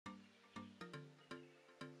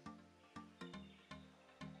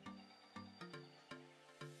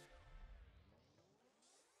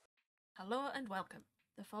Hello and welcome.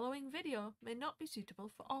 The following video may not be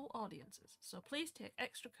suitable for all audiences, so please take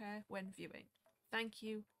extra care when viewing. Thank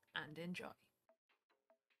you and enjoy.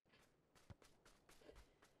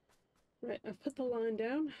 Right, I've put the line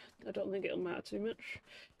down. I don't think it'll matter too much.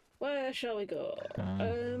 Where shall we go?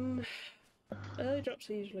 Early drops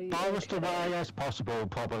are usually farthest away as possible,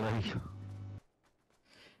 probably.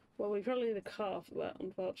 Well, we probably need a car for that,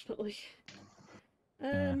 unfortunately.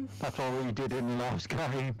 Yeah, that's what we did in the last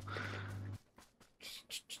game.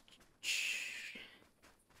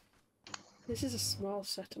 This is a small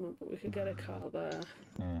settlement, but we could get a car there.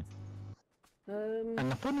 Yeah.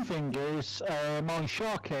 And the funny thing is, my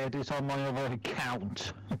shark head is on my other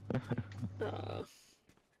account. Oh.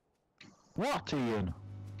 What, Ian?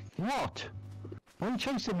 What? What are you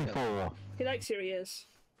chasing me for? He likes your ears.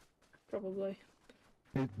 Probably.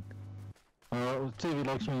 See if he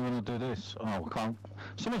likes me when I do this. Oh, I can't.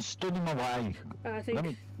 Someone stood in my way. I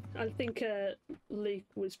think Luke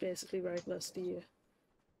was basically very close to you.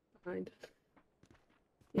 Behind.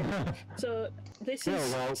 Yeah. So this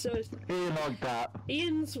is so Ian like that.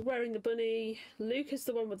 Ian's wearing the bunny. Luke is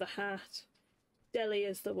the one with the hat. Deli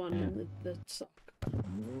is the one in the sock. I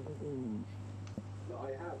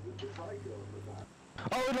have the Kaiger with that.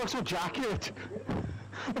 Oh, it looks a jacket.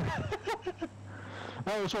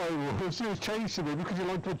 That was what it was. He was chasing me because he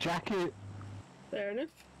liked the jacket. Fair enough.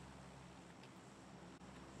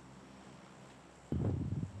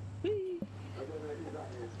 Whee. I don't know who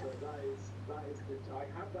that is, but that is the. I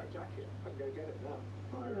have that jacket. I can go get it now.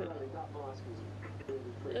 That mask is really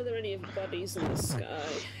pretty. Are there any bodies in the sky?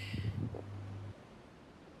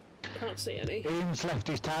 Can't see any. Ian's left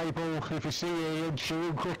his table. If you see Ian, shoot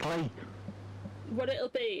him quickly. What it'll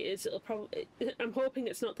be is it'll probably. I'm hoping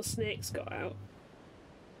it's not the snakes got out.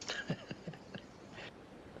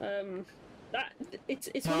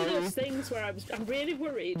 It's one of those things where I'm really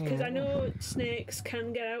worried because I know snakes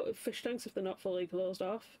can get out of fish tanks if they're not fully closed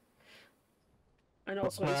off. And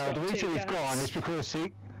also the reason he's gone is because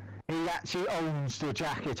he actually owns the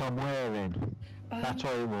jacket I'm wearing. That's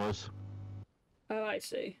what it was. Oh, I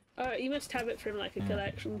see. Oh, you must have it from like a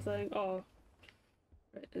collection thing. Oh,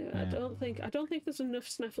 right, anyway, I don't think there's enough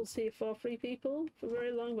snaffles here for 3 people for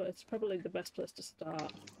very long, but it's probably the best place to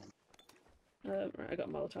start. Right, I got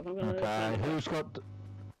Molotov. I'm gonna. Okay, who's got?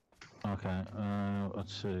 Okay,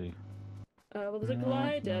 let's see. Well, there's a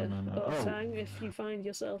glider Tang, if you find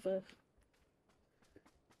yourself a.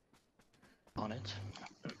 On it.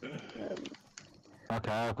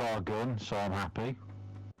 Okay, I've got a gun, so I'm happy.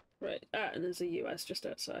 Right, and there's a US just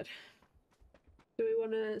outside. Do we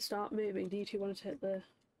want to start moving? Do you two want to take the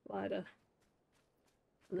glider?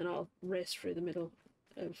 And then I'll race through the middle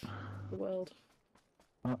of the world.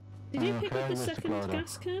 Did you pick up the second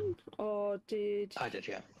gas can? Or did... I did,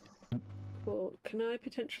 yeah. Well, can I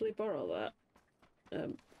potentially borrow that?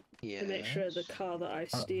 To make sure the car that I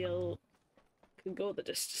steal can go the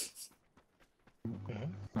distance.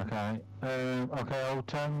 Okay. Okay, old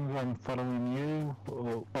Tang, I'm following you.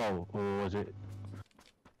 Or was it?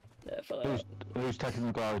 Who's taking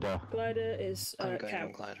the glider? Glider is I'm going cow.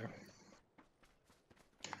 on glider.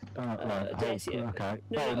 Dacia. Okay.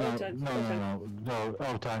 No,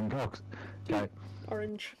 old Tang. Okay.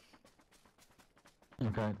 Orange.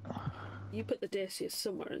 Okay. You put the Dacia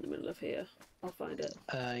somewhere in the middle of here. I'll find it.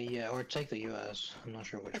 Yeah, or take the US. I'm not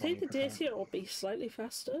sure which one. I think the Dacia will be slightly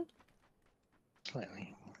faster.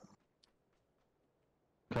 Slightly.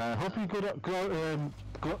 Okay, I hope you're good at flying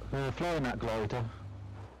that glider.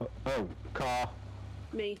 Oh, car.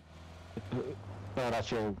 Me. Oh,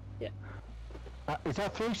 that's you. Yeah. Is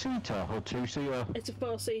that 3-seater or 2-seater? It's a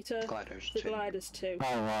 4-seater. Gliders The 2. glider's 2.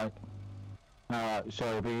 Oh, right. Alright, so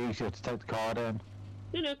it'll be easier to take the car then.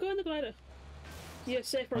 No, go on the glider. You're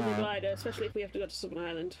safer on the glider, especially if we have to go to some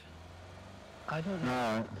island. I don't know.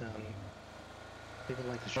 Alright. People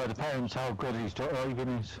like the So it depends how good his driving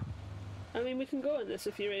is. I mean, we can go on this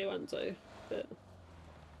if you really want to, but...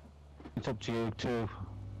 It's up to you too.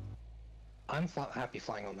 I'm happy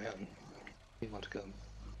flying on my own. If you want to go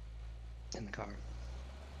in the car.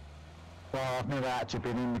 Well, I've never actually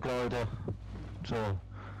been in the glider, so...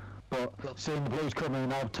 But seeing the blues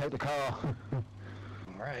coming, I'll take the car.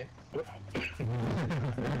 Alright.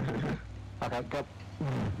 Okay, go.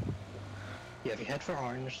 Yeah, if you head for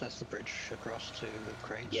orange, that's the bridge across to the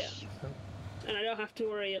crates. Yeah. And I don't have to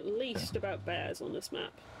worry at least about bears on this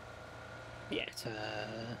map. Yet.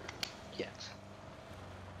 Yet.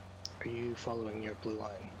 Are you following your blue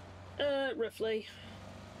line? Roughly.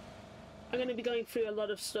 I'm going to be going through a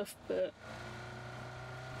lot of stuff, but...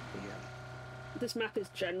 Yeah. This map is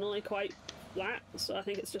generally quite flat, so I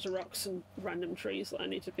think it's just rocks and random trees that I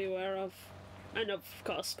need to be aware of. And of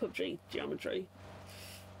course, PUBG geometry.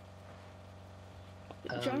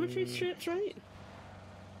 Geometry strips, right?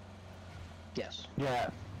 Yes. Yeah.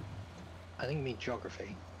 I think you mean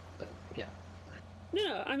geography, but yeah.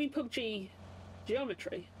 No, I mean PUBG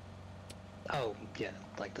geometry. Oh, yeah,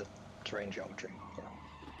 like the terrain geometry.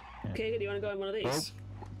 Yeah. Okay, do you want to go in one of these?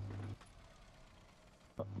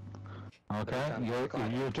 Okay,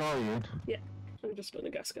 you're joining. Yeah, I'm just putting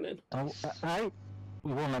the gasket in. Oh, hey,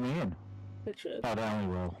 you won't let me in. It should. Oh, down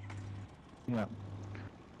we will. Yeah.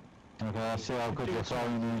 Okay, I see how good your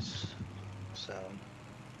time is. So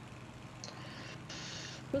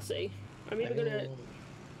We'll see. I'm either maybe gonna.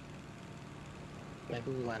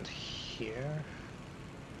 maybe we'll land here.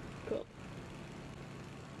 Cool.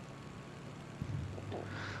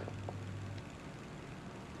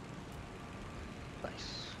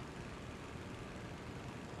 Nice.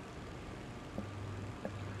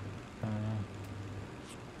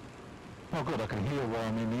 Oh, good, I can hear while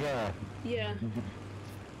I'm in the air. Yeah.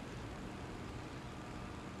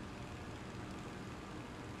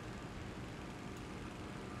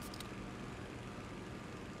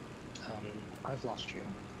 I've lost you.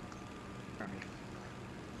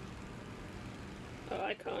 Oh,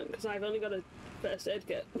 I can't because I've only got a first aid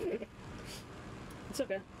kit. It's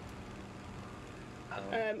okay.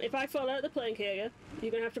 If I fall out of the plane, Kaiger,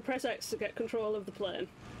 you're gonna have to press X to get control of the plane.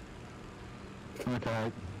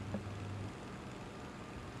 Okay.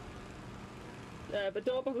 But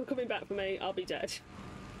don't bother coming back for me, I'll be dead.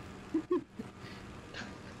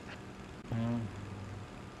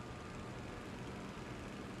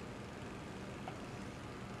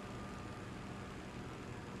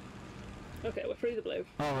 Okay, we're through the blue.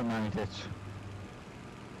 I'll remind it.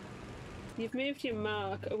 You've moved your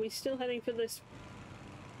mark. Are we still heading for this?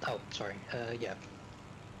 Oh, sorry. Yeah.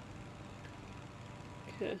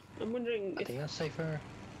 Okay. I'm wondering I if think that's safer.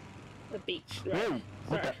 the beach. Right. Whoa,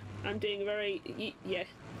 what Sorry. I'm doing very. Yeah.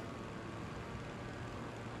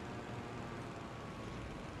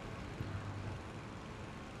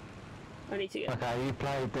 I need to get. Okay, you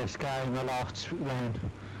played this game a lot then.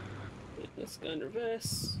 Let's go in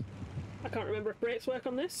reverse. I can't remember if brakes work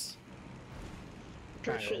on this.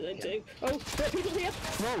 Pretty sure they do. Oh, there are people here!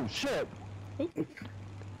 Whoa, shit! Oop.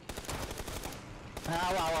 Ow,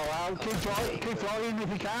 ow, ow, ow. Keep flying if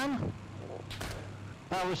you can.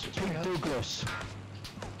 That was Pete Douglas.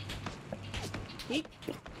 Yeet.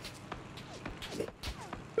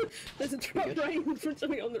 There's a truck right in front of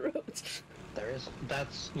me on the road. There is.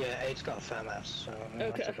 That's yeah. 8's got a FAMAS, so I'm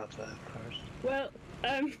Okay. have to go to that first. Well,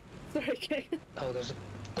 sorry, okay. Oh, there's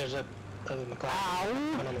a McLaren Ow!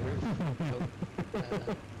 coming on the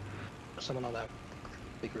roof. Someone on that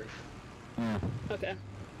big roof. Yeah. Okay.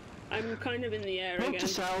 I'm kind of in the air Look again.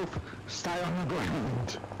 yourself, stay on the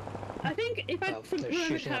ground. I think if I'd Oh, they're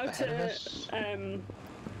remembered shooting how up ahead of to us.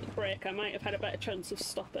 brake, I might have had a better chance of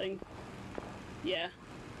stopping. Yeah.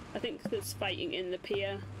 I think there's fighting in the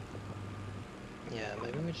pier. Yeah,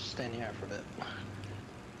 maybe we just stay in the air for a bit.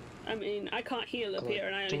 I mean, I can't heal the pier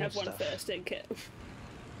and I only Doing have one stuff. first aid kit.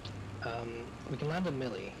 We can land a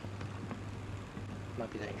millie.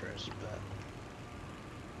 Might be dangerous, but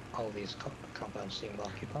all these compounds seem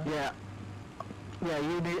occupied. Yeah. Yeah,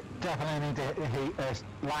 you definitely need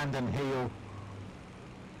to land and heal.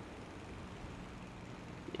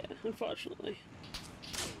 Yeah, unfortunately.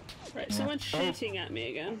 Right, someone's shooting at me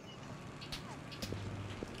again.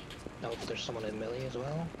 No, there's someone in millie as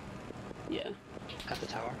well. Yeah. At the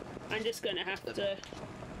tower. I'm just gonna have to...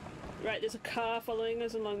 Right, there's a car following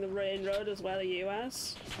us along the rain road as well as you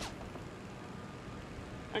as.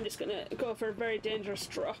 I'm just gonna go for a very dangerous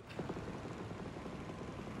drop.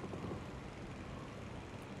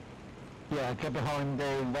 Yeah, get behind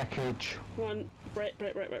the wreckage. One, break.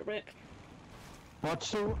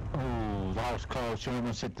 What's the... Oh, that was close. You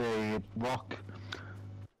almost hit the rock.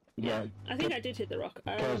 Yeah. I think I did hit the rock.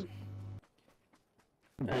 Because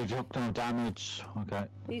bridge up, no damage. Okay.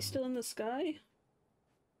 Are you still in the sky?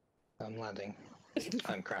 I'm landing.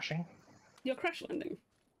 I'm crashing. You're crash landing.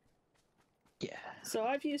 Yeah. So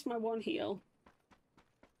I've used my one heal.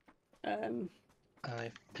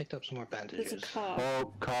 I've picked up some more There's a bandages. car.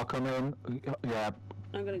 Oh, car coming. Yeah,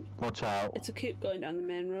 I'm gonna... watch out. It's a coupe going down the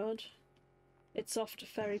main road. It's off to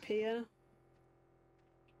Ferry Pier.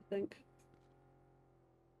 I think.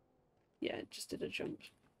 Yeah, it just did a jump.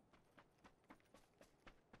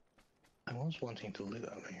 I was wanting to loot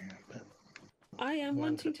over here, but I am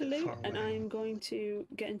One's wanting a to bit loot, far and away. I'm going to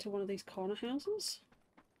get into one of these corner houses.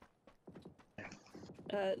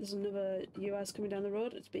 There's another US coming down the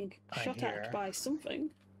road. It's being I shot hear. at by something.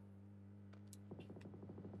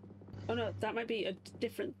 Oh no, that might be a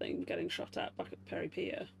different thing getting shot at back at Perry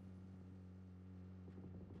Pier.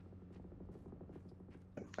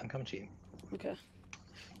 I'm coming to you. Okay.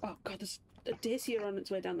 Oh god, there's a Dacia on its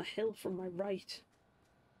way down the hill from my right.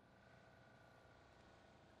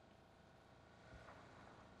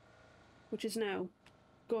 Which is now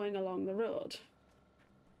going along the road.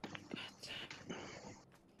 God.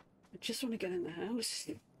 I just want to get in the house.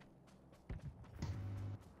 Is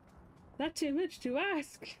that too much to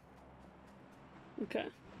ask? Okay.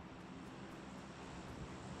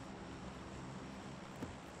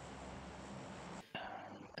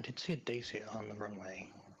 I did see a Dacia on the runway.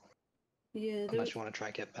 Yeah, Unless you want to try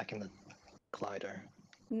and get back in the glider.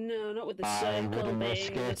 no, not with the I circle wouldn't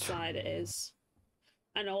risk being the it. side it is.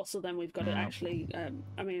 And also then we've got to actually,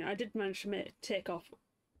 I mean, I did manage to take off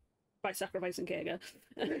by sacrificing Kaiger.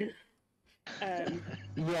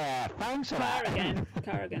 Yeah, thanks for Car that. again,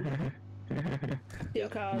 car again. Two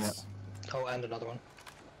cars. Oh, and another one.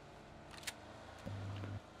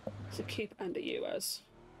 It's a Coupe and a US.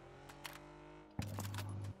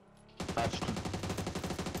 That's Are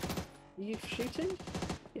you shooting?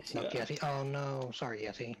 Yes, you Not are. Yeti. Oh no, sorry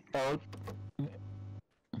Yeti. oh,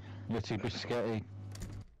 Yeti Biscotti.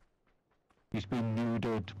 He's been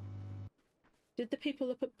neutered. Did the people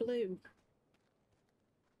up at Blue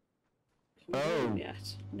come Oh. home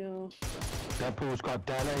yet? No. Deadpool's got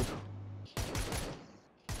Delhi.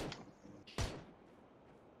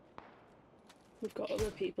 We've got other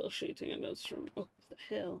people shooting at us from up the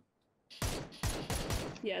hill.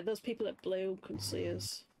 Yeah, those people at Blue could see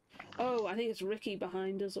us. Oh, I think it's Ricky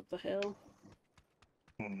behind us up the hill.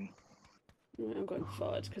 Hmm. Right, I'm going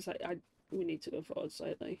forward because we need to go forward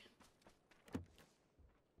slightly.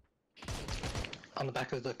 On the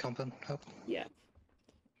back of the compound. Oh, Yeah.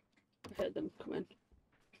 I heard them come in.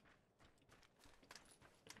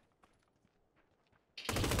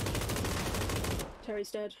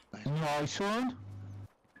 Terry's dead. Nice one.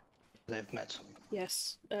 they've met.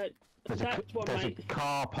 Yes. There's, That one there's a might.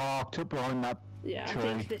 car parked up behind that. Yeah, I tree.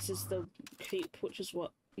 think this is the keep, which is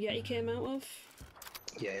what Yeti came out of.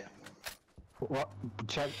 Yeah. What?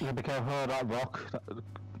 Check. Be careful of that rock.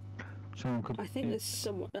 Someone could. I think there's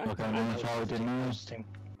someone. Okay, no, sorry, didn't know. Team.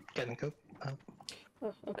 Get in coop. Oh,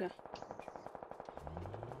 Oh, okay.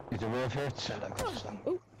 Is it worth it? send out across them.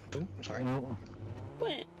 Oh. Ooh, sorry. No.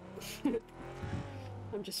 Wait.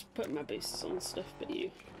 I'm just putting my boosts on stuff, but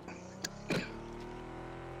you.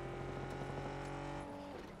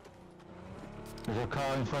 There's a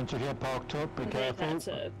car in front of you parked up. Be I think careful. that's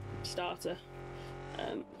a starter.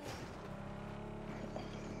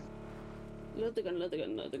 Load the gun, load the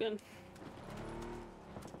gun, load the gun.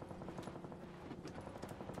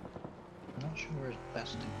 I'm not sure where's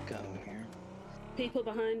best to go here. People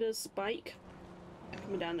behind us, bike,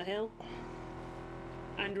 coming down the hill,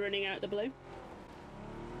 and running out the blue.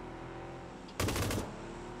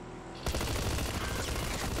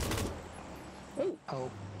 Oh,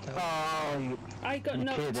 Oh, no. Oh, I got you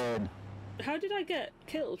knocked. kidding. How did I get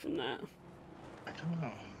killed from that? I don't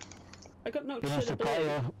know. I got knocked You to must the have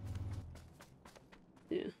got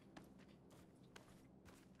blue. you.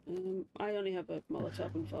 Yeah. I only have a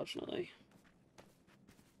Molotov, unfortunately.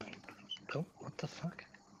 Oh, what the fuck?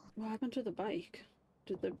 What happened to the bike?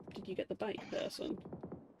 Did you get the bike person?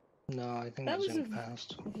 No, I think That that was zoomed a-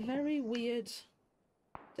 past. Very weird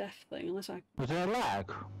death thing, unless I. Was there a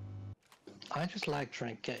lag? I just like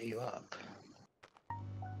trying to get you up.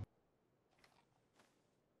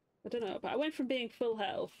 I don't know, but I went from being full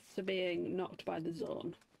health to being knocked by the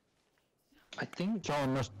zone. I think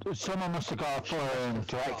Someone must have got a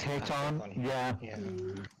direct hit on. Yeah, Yeah.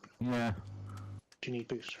 yeah. Do you need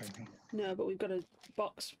boost or anything? No, but we've got a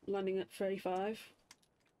box landing at 35.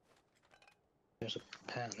 There's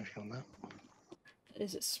a pan if you want that.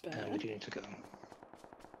 Is it spare? We do need to go.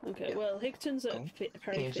 Okay, yeah. well, Higton's at Oh,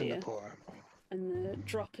 Perry He's in Fear, the port. and the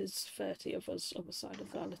drop is 30 of us other side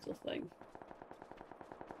of that little thing.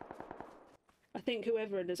 I think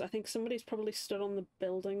whoever it is, I think somebody's probably stood on the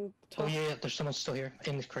building top. Oh yeah, there's someone still here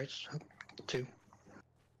in these crates. Oh, two.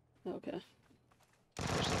 Okay.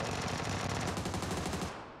 There's the one.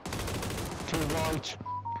 Too right.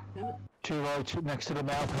 Damn it. Too right, next to the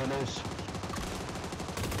mail pillars.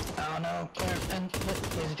 Oh no, Claire, and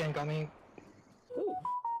Lazy Jane got me. Ooh,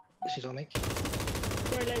 She's on me.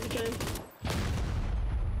 sorry, Laser Jane.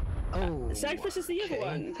 Oh. Cypress is the other okay.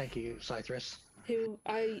 one. Thank you, Cypress. Who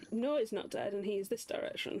I know is not dead, and he is this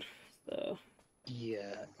direction. So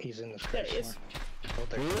Yeah, he's in this there crate he is. somewhere. Oh,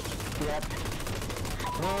 there he is. Yep.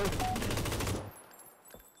 Right.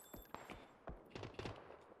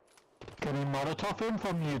 Can you Molotov him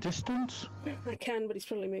from your distance? I can, but he's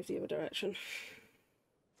probably moved the other direction.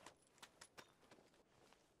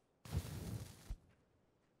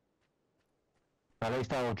 At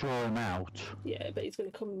least I'll draw him out. Yeah, but he's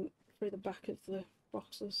going to come through the back of the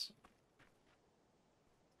boxes.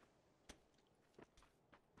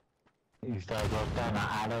 He's there, goes down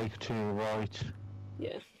that alley to the right.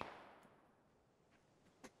 Yeah.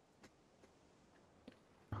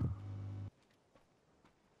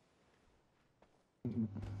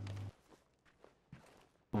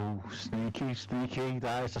 Oh, sneaky, sneaky.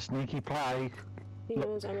 That is a sneaky play. He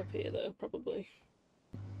knows I'm up here though, probably.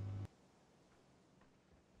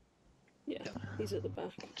 Yeah, he's at the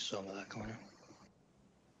back. Some of that corner.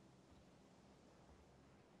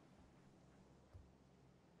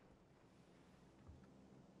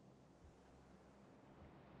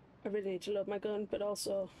 I really need to load my gun, but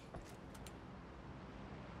also...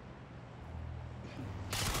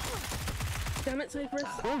 Damn it, Cypress!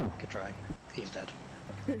 Oh, Good try. He's dead.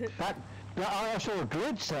 that I saw a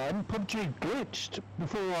glitch then. PUBG glitched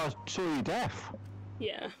before I saw your death.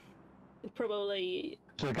 Yeah. It's probably...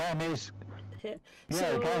 So the game is... hit. Yeah,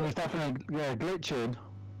 So, the game is definitely glitching.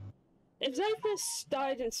 if Cypress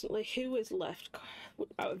died instantly, who is left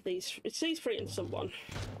out of these? It's these three and someone.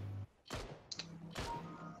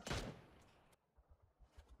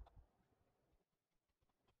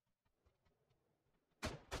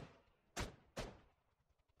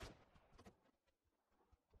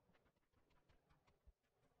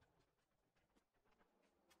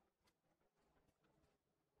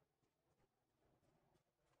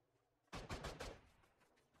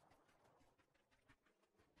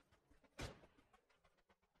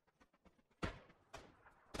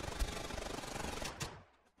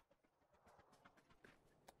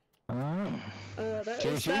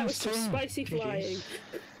 That was some spicy flying.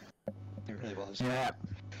 It really was. Yeah.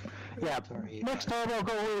 Yeah. Next time I'll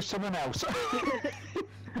go with someone else.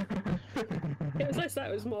 It was less that,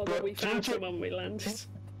 it was more that we found someone when we landed.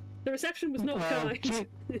 The reception was not kind.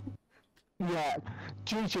 Yeah.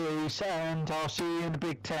 GG's, and I'll see you in the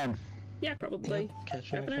Big Ten. Yeah, probably.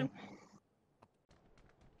 Catch you Never know. later.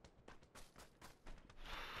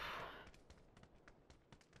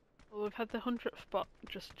 Well, we've had the 100th bot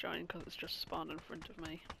just join because it's just spawned in front of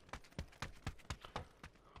me.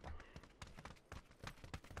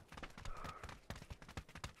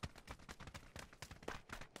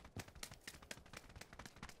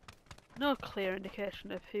 No clear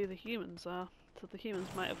indication of who the humans are, so the humans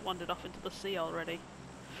might have wandered off into the sea already.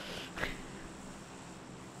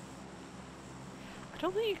 I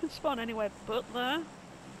don't think you can spawn anywhere but there.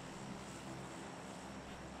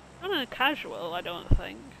 Not in a casual, I don't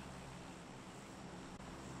think.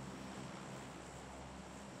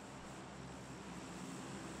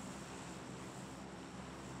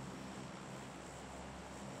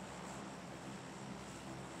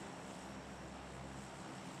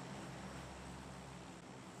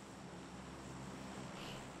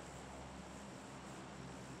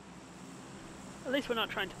 At least we're not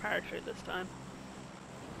trying to parachute this time.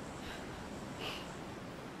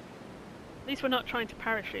 At least we're not trying to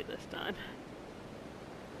parachute this time.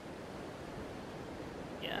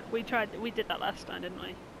 Yeah, we did that last time, didn't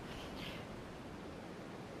we?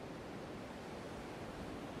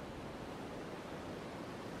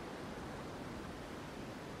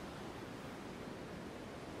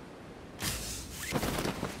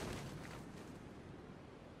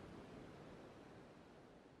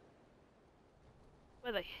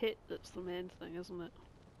 Where they hit, that's the main thing, isn't it?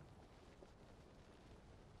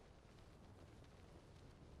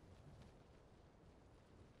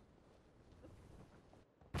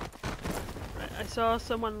 Right, I saw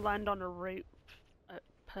someone land on a route at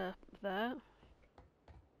there.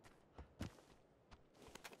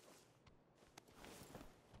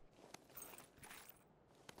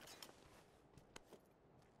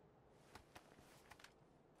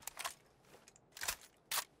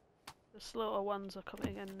 The slower ones are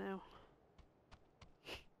coming in now.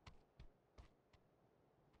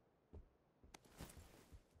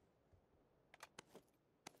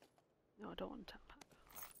 No, I don't want to tap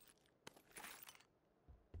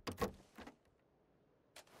pack.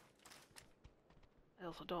 I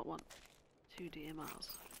also don't want 2 DMRs.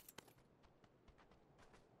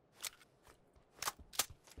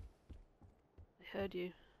 I heard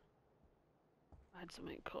you. I had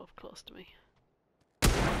something close to me.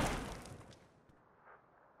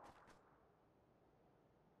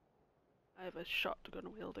 I have a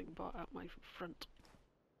shotgun wielding bot out my front.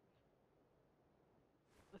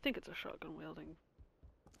 I think it's a shotgun wielding.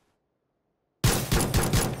 I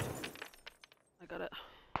got it.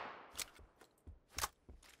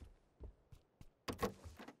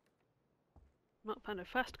 Not found a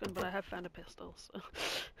fast gun, but I have found a pistol, so.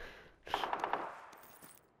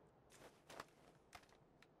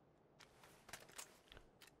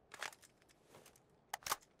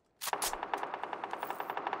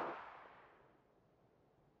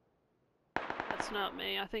 It's not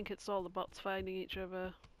me. I think it's all the bots finding each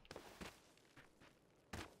other.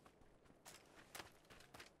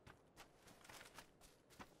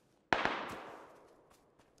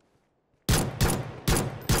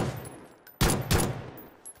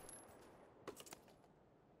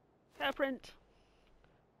 Cow print.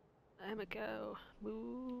 There we go.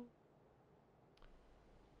 Moo.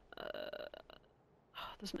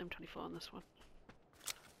 There's an M24 on this one.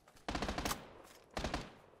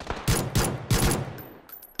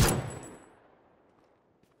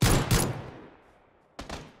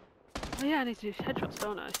 Oh yeah, I need to do headshots,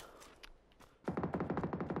 don't I?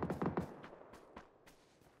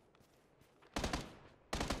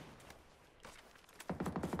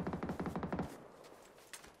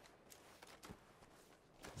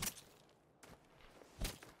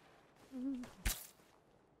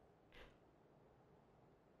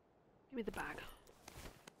 Give me the bag.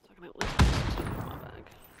 So I can at least put some stuff in my bag.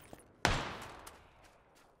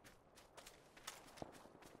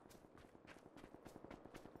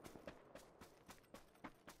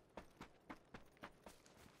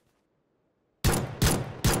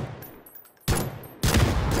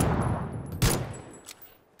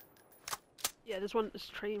 Yeah, there's one at this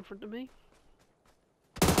tree in front of me.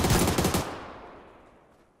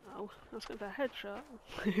 Oh, I was going for a headshot.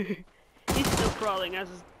 He's still crawling as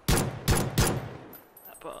is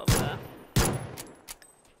that bot over there.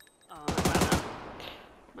 Oh, I ran out.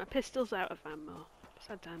 My pistol's out of ammo.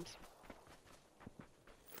 Sad times.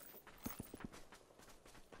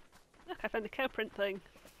 Look, I found the cow print thing.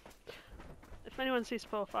 If anyone sees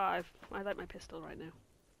 4-5, I like my pistol right now.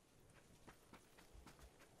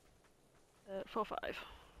 4-5.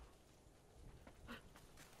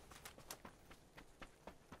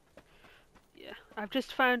 Yeah, I've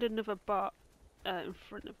just found another bot in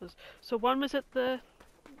front of us. So one was at the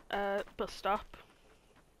bus stop.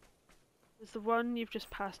 There's the one you've just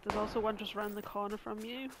passed. There's also one just round the corner from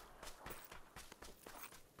you.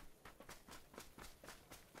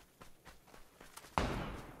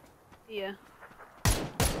 Yeah.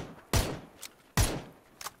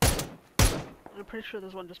 I'm pretty sure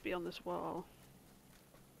there's one just beyond this wall.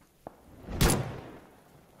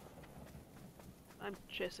 I'm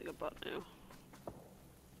chasing a bot now.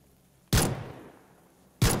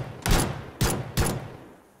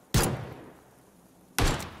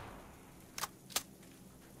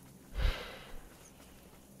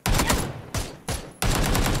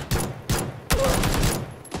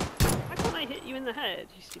 Why can't I hit you in the head,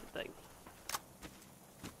 you stupid thing?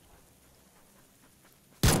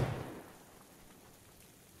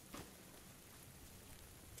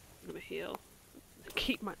 I'm gonna heal.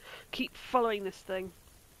 Keep following this thing.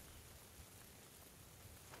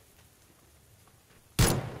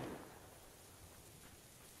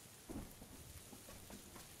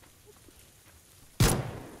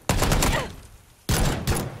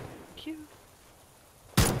 Thank you.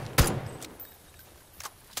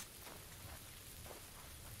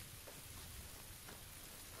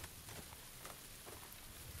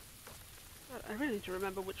 God, I really need to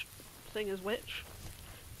remember which thing is which.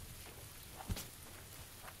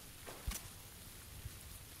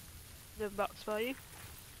 The box for you.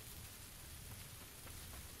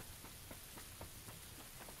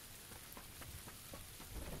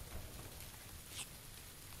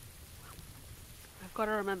 I've got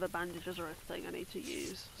to remember bandages are a thing I need to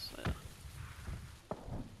use, so.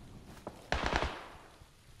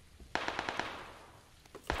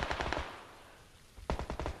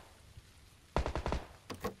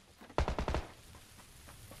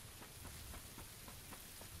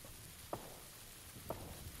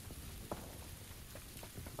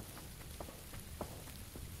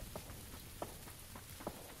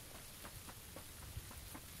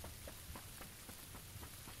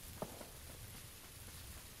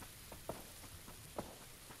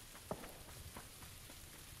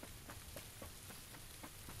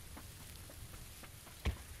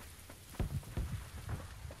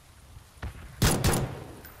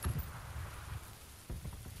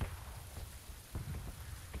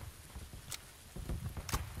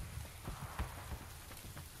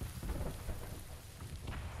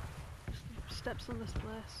 Steps on this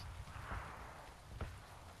place.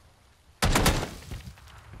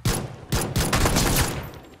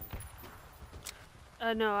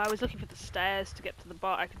 No, I was looking for the stairs to get to the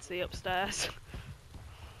bot I could see upstairs.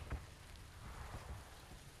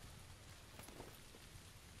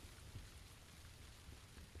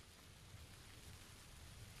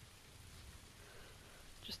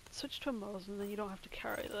 Just switch to a Moz and then you don't have to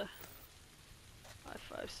carry the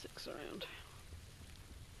 5.56 around.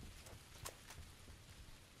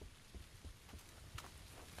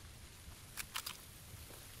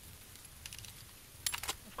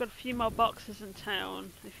 got a few more boxes in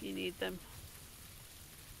town if you need them.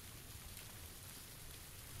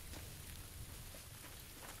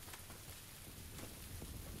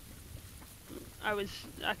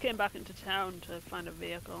 I came back into town to find a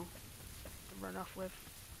vehicle to run off with.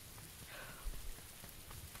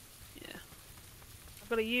 Yeah. I've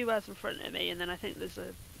got a US in front of me, and then I think there's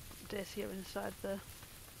a Dacia inside the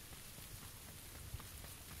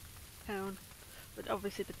town. But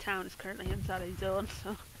obviously the town is currently inside a zone,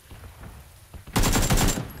 so...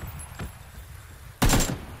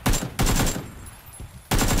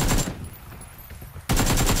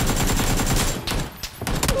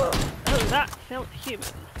 Oh, that felt human.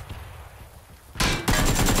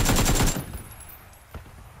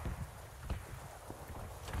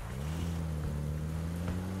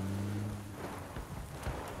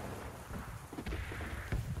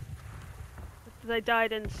 They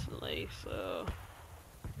died instantly, so...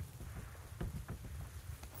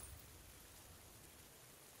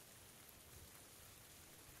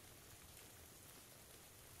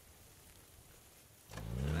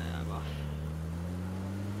 I'm off.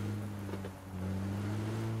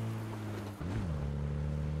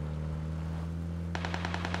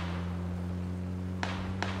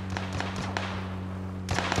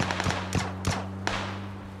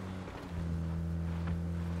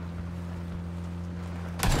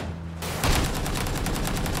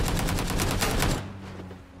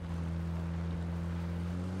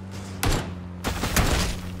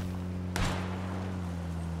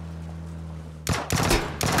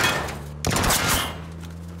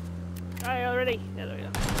 Already? Yeah, there we go.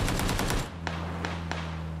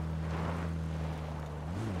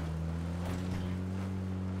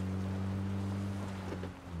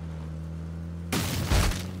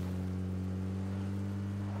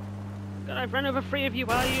 God, I've run over 3 of you.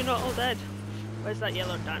 Why are you not all dead? Where's that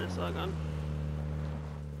yellow dinosaur gone?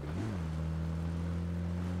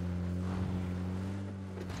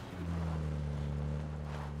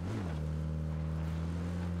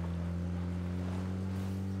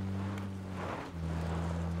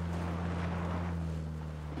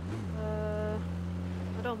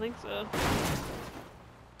 I don't think so.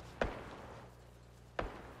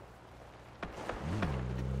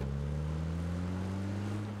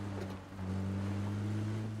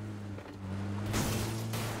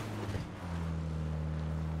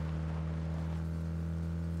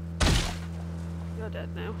 You're dead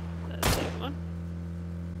now. There's the other one.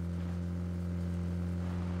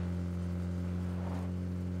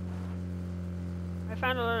 I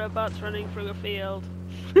found a lot of bots running through a field.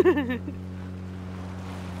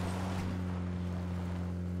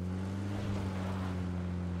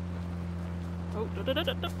 Oh,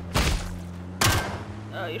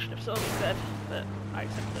 oh, you should have saw me dead, but I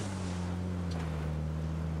accept it.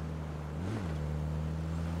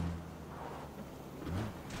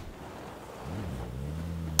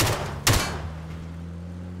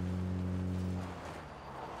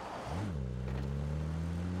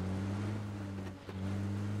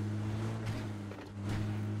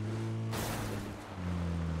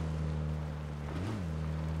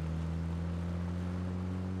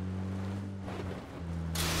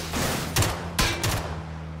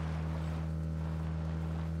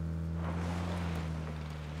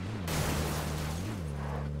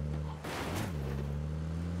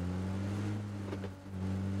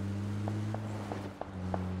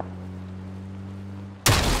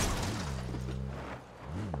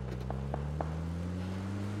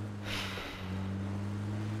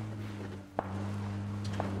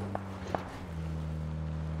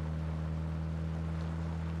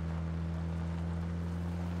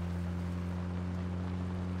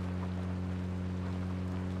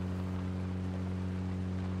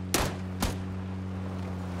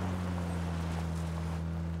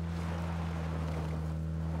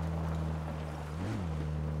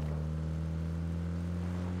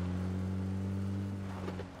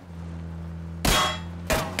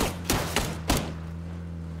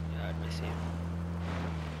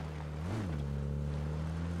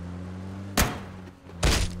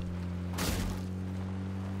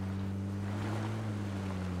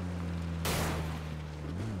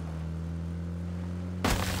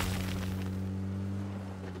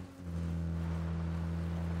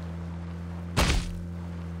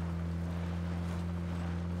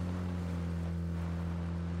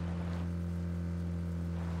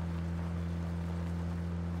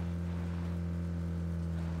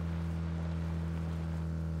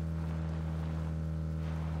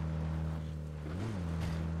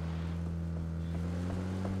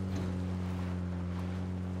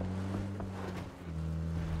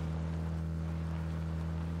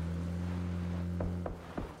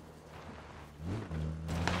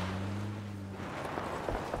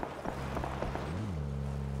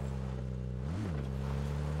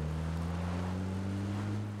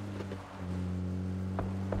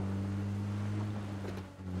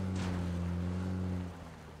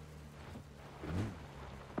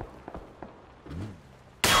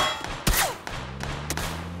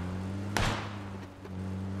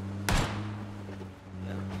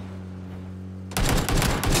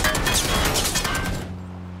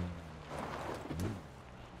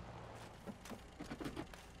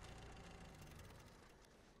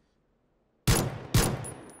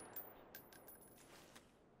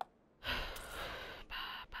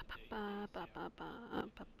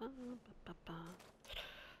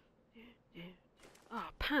 Oh,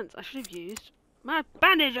 pants! I should have used my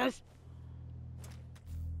bandages!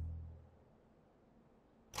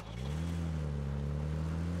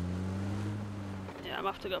 Yeah, I'm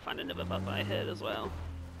off to go find another bug that I heard as well.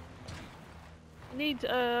 I need,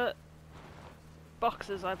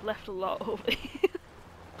 boxes. I've left a lot over here.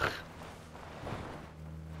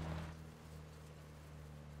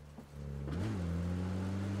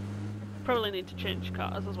 Probably need to change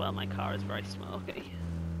cars as well. My car is very smoky.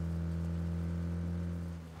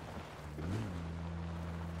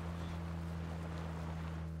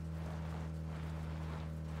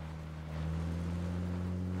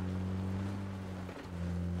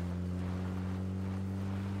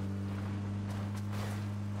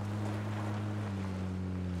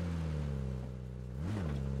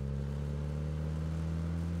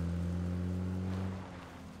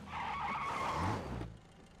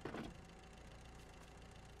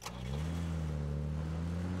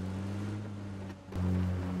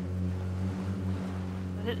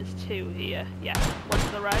 I think there's two here. Yeah, one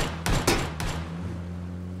to the right.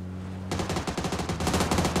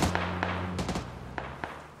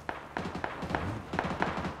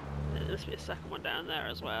 There must be a second one down there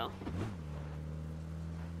as well.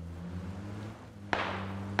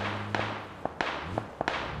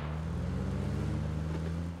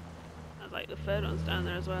 Sounds like the third one's down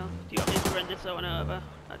there as well. Do you want me to run this one over?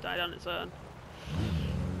 That died on its own.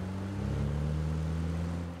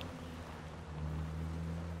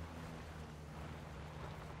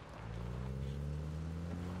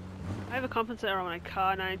 I have a compensator on my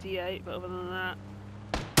car 98, but other than that,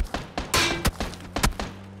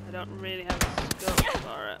 I don't really have a scope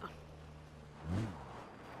for it.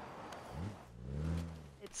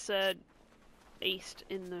 It's east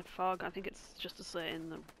in the fog. I think it's just to say in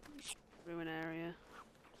the ruin area.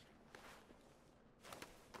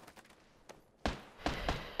 I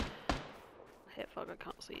hate fog. I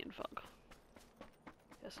can't see in fog.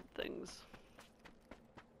 There's some things.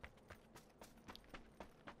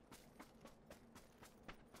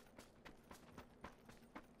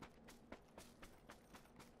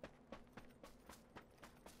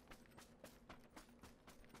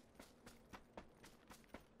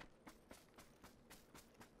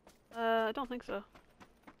 I don't think so.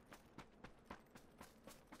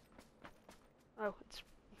 Oh, it's...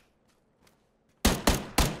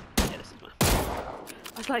 Yeah, this is my...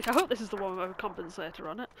 I was like, I hope this is the one with a compensator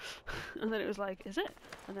on it. And then it was like, is it?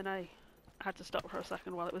 And then I had to stop for a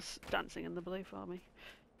second while it was dancing in the blue for me.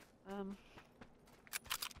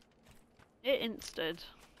 It insted.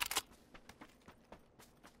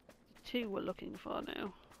 Two we're looking for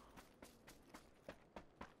now.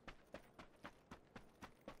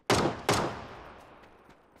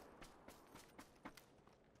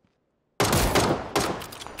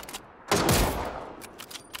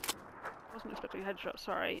 Wasn't expecting a headshot,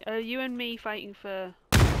 sorry. Are you and me fighting for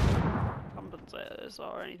compensators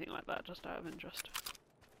or anything like that, just out of interest?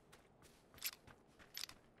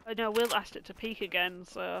 I know Will asked it to peek again,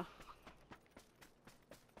 so...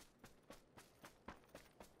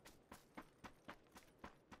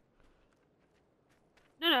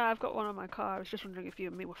 No, I've got one on my car. I was just wondering if you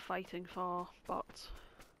and me were fighting for bots.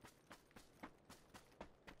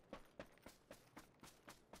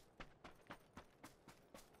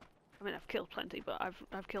 I mean, I've killed plenty, but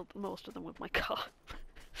I've killed most of them with my car.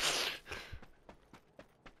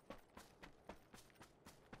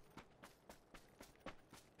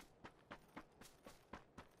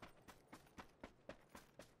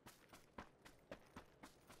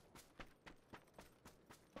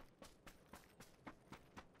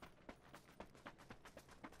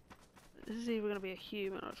 This is either going to be a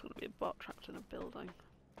human or it's going to be a bot trapped in a building.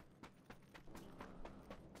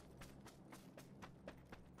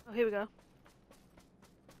 Oh, here we go.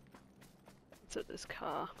 It's at this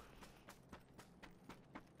car.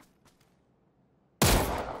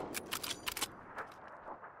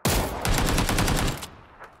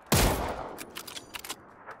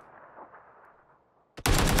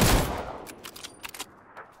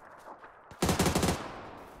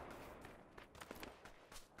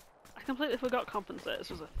 I completely forgot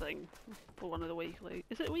compensators was a thing for one of the weekly.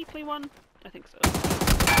 Is it a weekly one? I think so.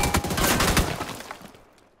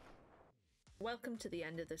 Welcome to the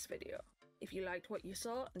end of this video. If you liked what you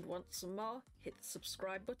saw and want some more, hit the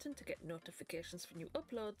subscribe button to get notifications for new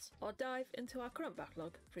uploads, or dive into our current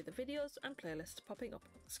backlog through the videos and playlists popping up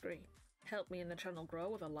on the screen. Help me and the channel grow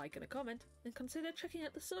with a like and a comment, and consider checking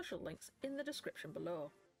out the social links in the description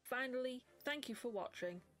below. Finally, thank you for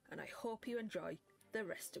watching, and I hope you enjoy the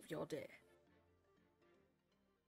rest of your day.